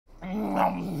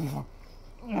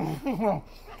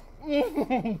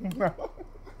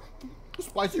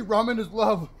Spicy ramen is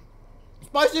love.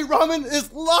 Spicy ramen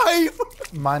is life.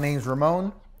 My name's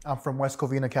Ramon. I'm from West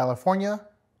Covina, California,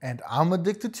 and I'm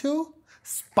addicted to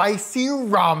spicy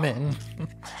ramen.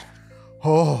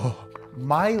 Oh,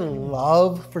 my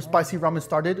love for spicy ramen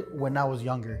started when I was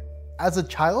younger. As a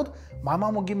child, my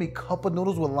mom would give me cup of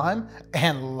noodles with lime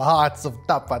and lots of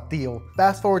tapatio.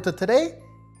 Fast forward to today,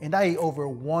 and I eat over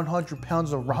 100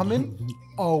 pounds of ramen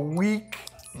a week.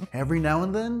 Every now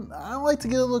and then, I like to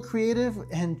get a little creative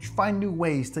and find new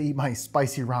ways to eat my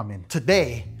spicy ramen.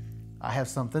 Today, I have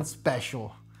something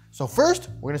special. So first,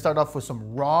 we're gonna start off with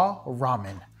some raw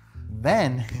ramen.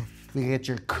 Then, we get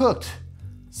your cooked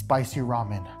spicy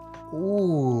ramen.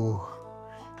 Ooh,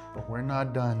 but we're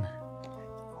not done.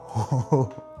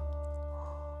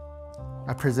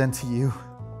 I present to you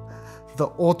the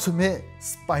ultimate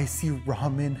spicy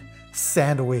ramen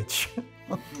sandwich.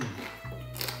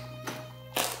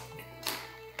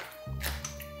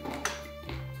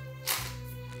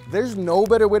 There's no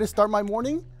better way to start my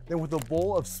morning than with a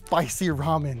bowl of spicy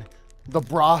ramen. The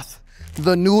broth,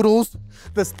 the noodles,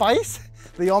 the spice,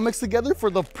 they all mix together for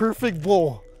the perfect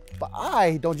bowl. But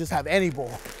I don't just have any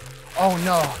bowl. Oh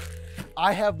no,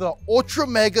 I have the Ultra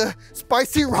Mega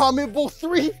Spicy Ramen Bowl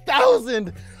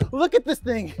 3000. Look at this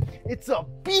thing, it's a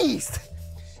beast.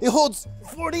 It holds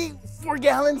 44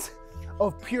 gallons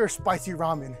of pure spicy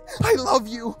ramen. I love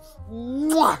you.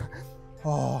 Mwah.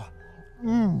 Oh,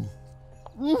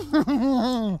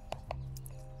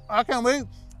 I can't wait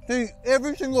to eat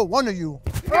every single one of you.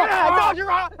 Yeah,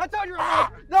 I told you,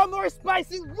 Ramon. No more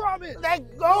spicy ramen.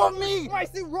 Let go of me.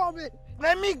 Spicy ramen.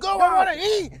 Let me go, I wanna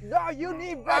eat. No, you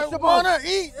need vegetables. I wanna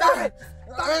eat. Stop it.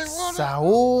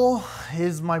 Saul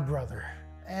is my brother.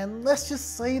 And let's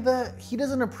just say that he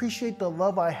doesn't appreciate the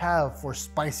love I have for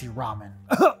spicy ramen.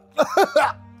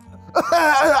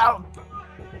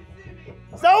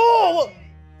 Saul,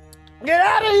 get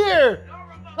out of here.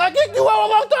 I kicked you out a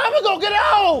long time ago, get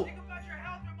out.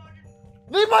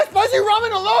 Leave my spicy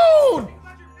ramen alone.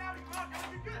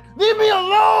 Leave me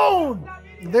alone.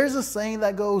 There's a saying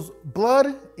that goes,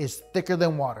 blood is thicker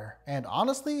than water. And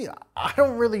honestly, I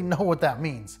don't really know what that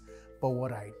means. But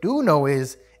what I do know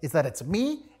is that it's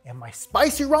me and my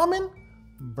spicy ramen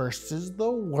versus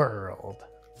the world.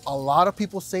 A lot of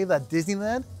people say that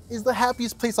Disneyland is the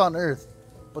happiest place on earth,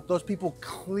 but those people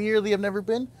clearly have never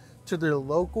been to their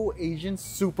local Asian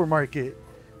supermarket.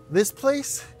 This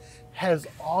place has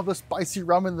all the spicy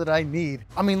ramen that I need.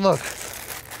 I mean, look,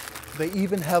 they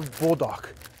even have buldak.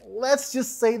 Let's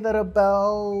just say that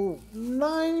about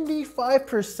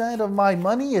 95% of my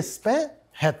money is spent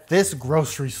at this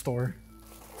grocery store.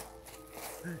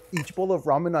 Each bowl of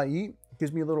ramen I eat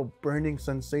gives me a little burning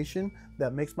sensation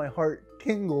that makes my heart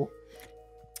tingle.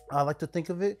 I like to think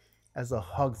of it as a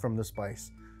hug from the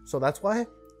spice. So that's why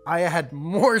I add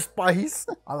more spice.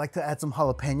 I like to add some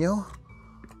jalapeno.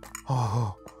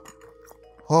 Oh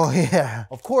yeah.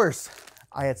 Of course,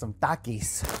 I add some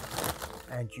takis.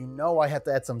 And you know I have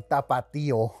to add some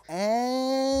tapatio.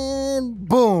 And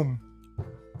boom.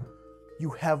 You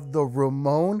have the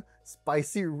Ramon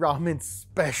Spicy Ramen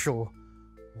Special.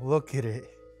 Look at it.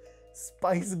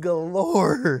 Spice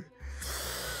galore.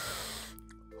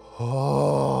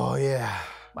 Oh yeah.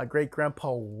 My great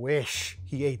grandpa wish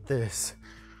he ate this.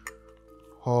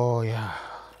 Oh yeah.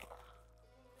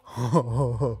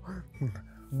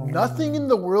 Nothing in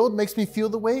the world makes me feel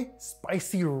the way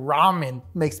spicy ramen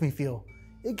makes me feel.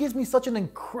 It gives me such an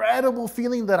incredible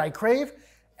feeling that I crave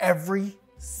every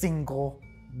single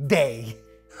day.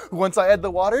 Once I add the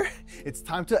water, it's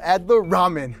time to add the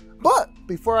ramen. But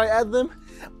before I add them,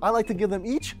 I like to give them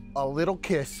each a little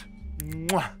kiss.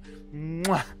 Mwah,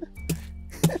 mwah.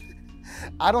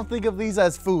 I don't think of these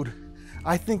as food.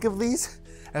 I think of these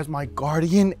as my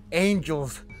guardian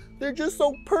angels. They're just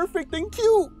so perfect and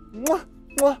cute. Mwah,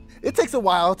 mwah. It takes a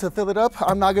while to fill it up,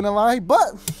 I'm not gonna lie,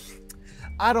 but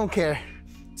I don't care.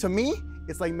 To me,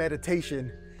 it's like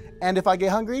meditation. And if I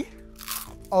get hungry,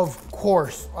 of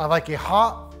course, I like it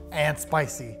hot and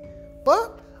spicy.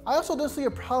 But I also don't see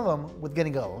a problem with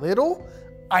getting a little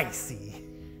icy.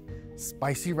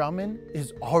 Spicy ramen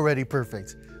is already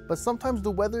perfect, but sometimes the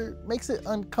weather makes it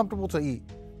uncomfortable to eat.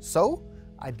 So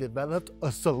I developed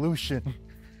a solution.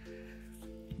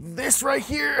 This right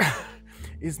here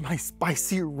is my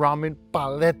spicy ramen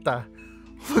paleta.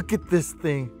 Look at this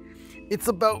thing. It's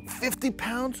about 50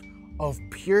 pounds of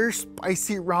pure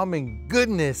spicy ramen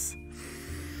goodness.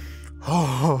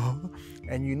 Oh,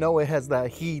 and you know it has that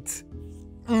heat.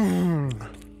 It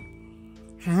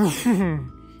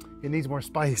needs more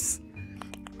spice.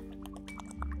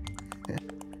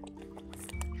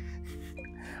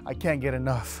 I can't get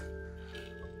enough.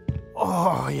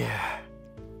 Oh yeah.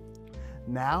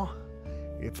 Now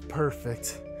it's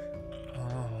perfect.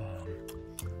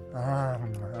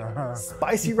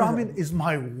 Spicy ramen is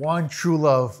my one true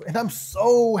love, and I'm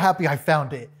so happy I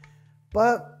found it.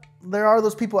 But there are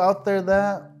those people out there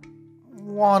that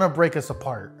want to break us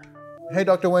apart. Hey,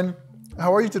 Dr. Wynn,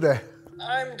 how are you today?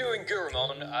 I'm doing good,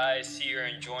 Ramon. I see you're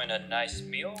enjoying a nice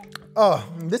meal. Oh,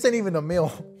 this ain't even a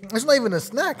meal. It's not even a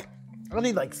snack. I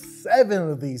need like 7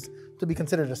 of these to be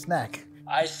considered a snack.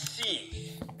 I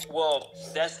see. Well,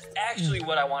 that's actually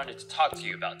what I wanted to talk to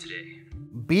you about today.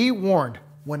 Be warned,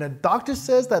 when a doctor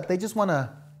says that they just want to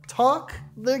talk,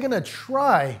 they're going to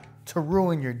try to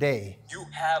ruin your day. You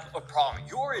have a problem.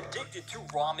 You're addicted to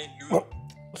ramen noodles.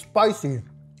 Spicy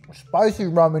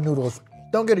ramen noodles.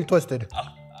 Don't get it twisted.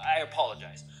 I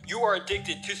apologize. You are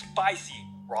addicted to spicy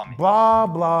ramen. Blah,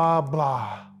 blah,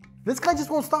 blah. This guy just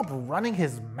won't stop running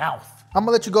his mouth. I'm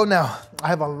gonna let you go now. I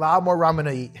have a lot more ramen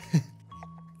to eat.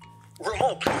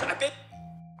 Ramon, please, I bet.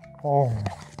 Oh.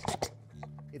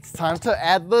 It's time to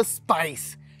add the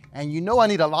spice. And you know I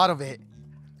need a lot of it.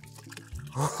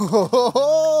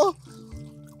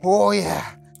 Oh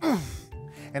yeah.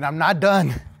 And I'm not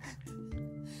done.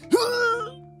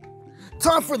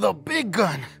 Time for the big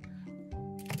gun.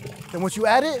 Then once you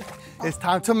add it, it's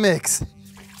time to mix.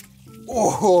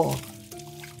 Oh.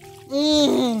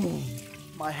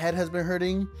 My head has been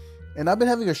hurting and I've been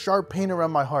having a sharp pain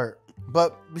around my heart.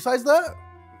 But besides that,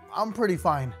 I'm pretty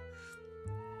fine.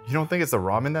 You don't think it's the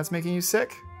ramen that's making you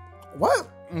sick? What?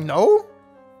 No.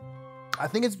 I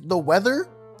think it's the weather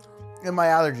and my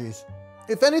allergies.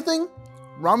 If anything,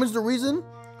 ramen's the reason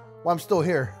why I'm still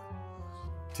here.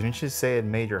 Didn't you say it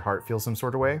made your heart feel some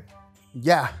sort of way?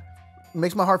 Yeah, it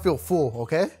makes my heart feel full,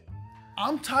 okay?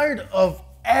 I'm tired of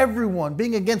everyone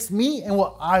being against me and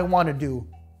what I want to do.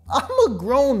 I'm a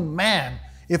grown man.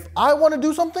 If I want to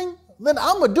do something, then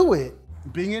I'm gonna do it.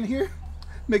 Being in here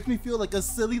makes me feel like a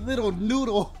silly little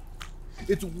noodle.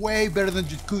 It's way better than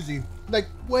jacuzzi, like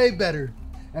way better.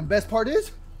 And best part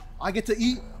is, I get to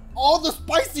eat all the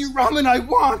spicy ramen I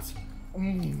want.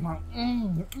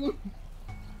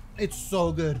 It's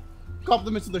so good.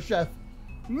 Compliments to the chef.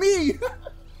 Me!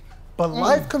 But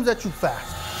life comes at you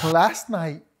fast. Last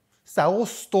night, Saul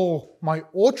stole my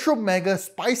ultra mega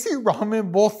spicy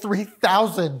ramen bowl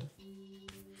 3000.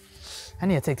 I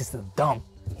need to take this to the dump.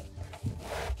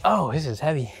 Oh, this is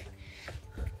heavy.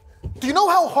 Do you know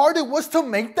how hard it was to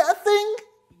make that thing?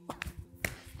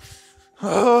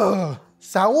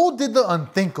 Saul did the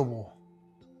unthinkable.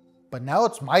 But now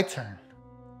it's my turn.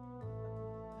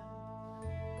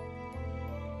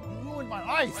 You ruined my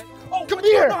life. Oh, come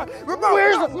here.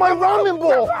 Where's my ramen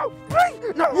bowl?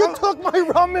 You took my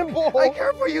ramen bowl. I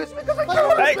care for you. It's because I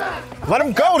care. Hey, let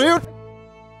him go, dude.